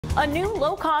A new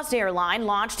low-cost airline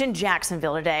launched in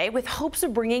Jacksonville today with hopes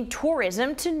of bringing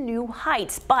tourism to new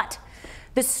heights. But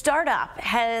the startup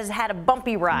has had a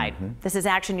bumpy ride. This is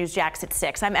Action News Jax at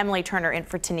 6. I'm Emily Turner in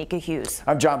for Tanika Hughes.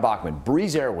 I'm John Bachman.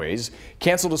 Breeze Airways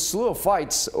canceled a slew of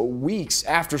flights weeks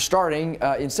after starting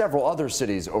in several other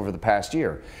cities over the past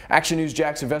year. Action News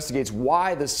Jax investigates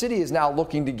why the city is now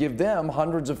looking to give them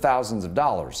hundreds of thousands of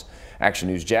dollars. Action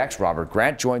News Jax Robert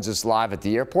Grant joins us live at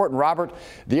the airport. And Robert,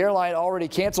 the airline already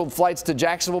canceled flights to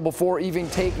Jacksonville before even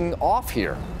taking off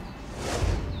here.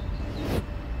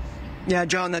 Yeah,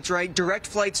 John, that's right. Direct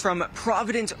flights from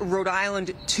Providence, Rhode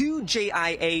Island to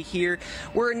JIA here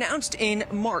were announced in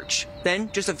March.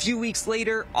 Then, just a few weeks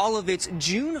later, all of its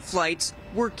June flights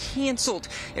were canceled.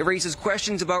 It raises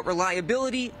questions about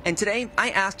reliability, and today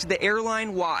I asked the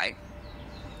airline why.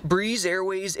 Breeze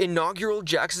Airways' inaugural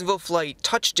Jacksonville flight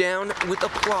touched down with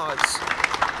applause.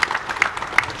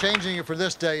 We're changing it for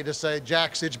this day to say,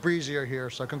 Jax, it's breezier here.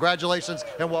 So congratulations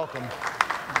and welcome.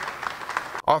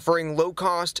 Offering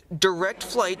low-cost, direct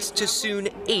flights to soon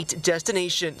 8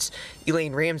 destinations.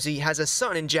 Elaine Ramsey has a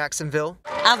son in Jacksonville.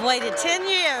 I've waited 10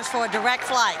 years for a direct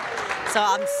flight, so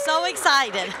I'm so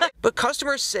excited. But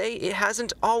customers say it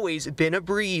hasn't always been a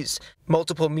breeze.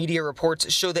 Multiple media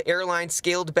reports show the airline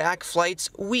scaled back flights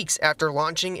weeks after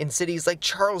launching in cities like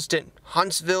Charleston,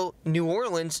 Huntsville, New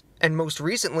Orleans, and most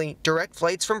recently, direct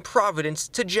flights from Providence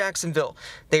to Jacksonville.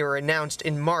 They were announced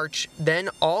in March, then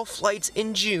all flights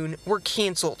in June were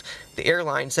canceled. The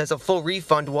airline says a full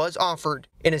refund was offered.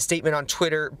 In a statement on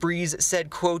Twitter, Breeze said,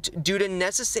 quote, "Due to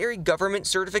necessary government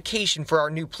certification for our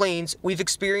new planes, we've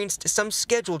experienced some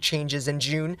schedule changes in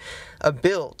June. A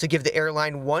bill to give the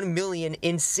airline $1 million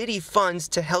in city funds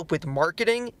to help with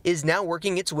marketing is now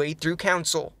working its way through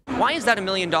council." Why is that $1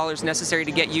 million necessary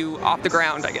to get you off the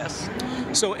ground, I guess?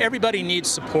 So everybody needs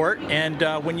support, and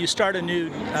when you start a new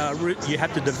route, you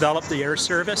have to develop the air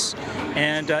service,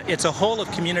 and it's a whole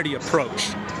of community approach,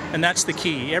 and that's the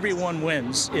key. Everyone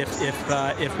wins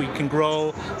if we can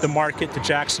grow the market to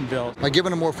Jacksonville. By giving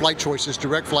them more flight choices,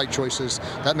 direct flight choices,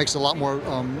 that makes it a lot more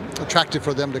attractive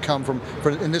for them to come from,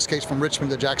 in this case, from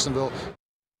Richmond to Jacksonville.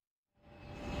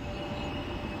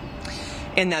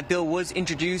 And that bill was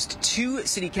introduced to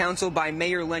City Council by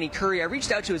Mayor Lenny Curry. I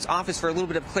reached out to his office for a little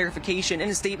bit of clarification. In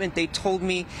a statement, they told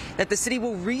me that the city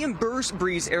will reimburse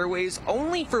Breeze Airways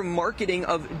only for marketing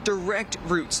of direct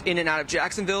routes in and out of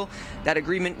Jacksonville. That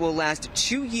agreement will last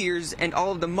 2 years, and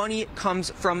all of the money comes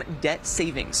from debt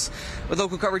savings. With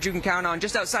local coverage you can count on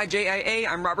just outside JIA,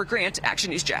 I'm Robert Grant, Action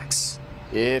News Jax.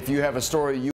 If you have a story you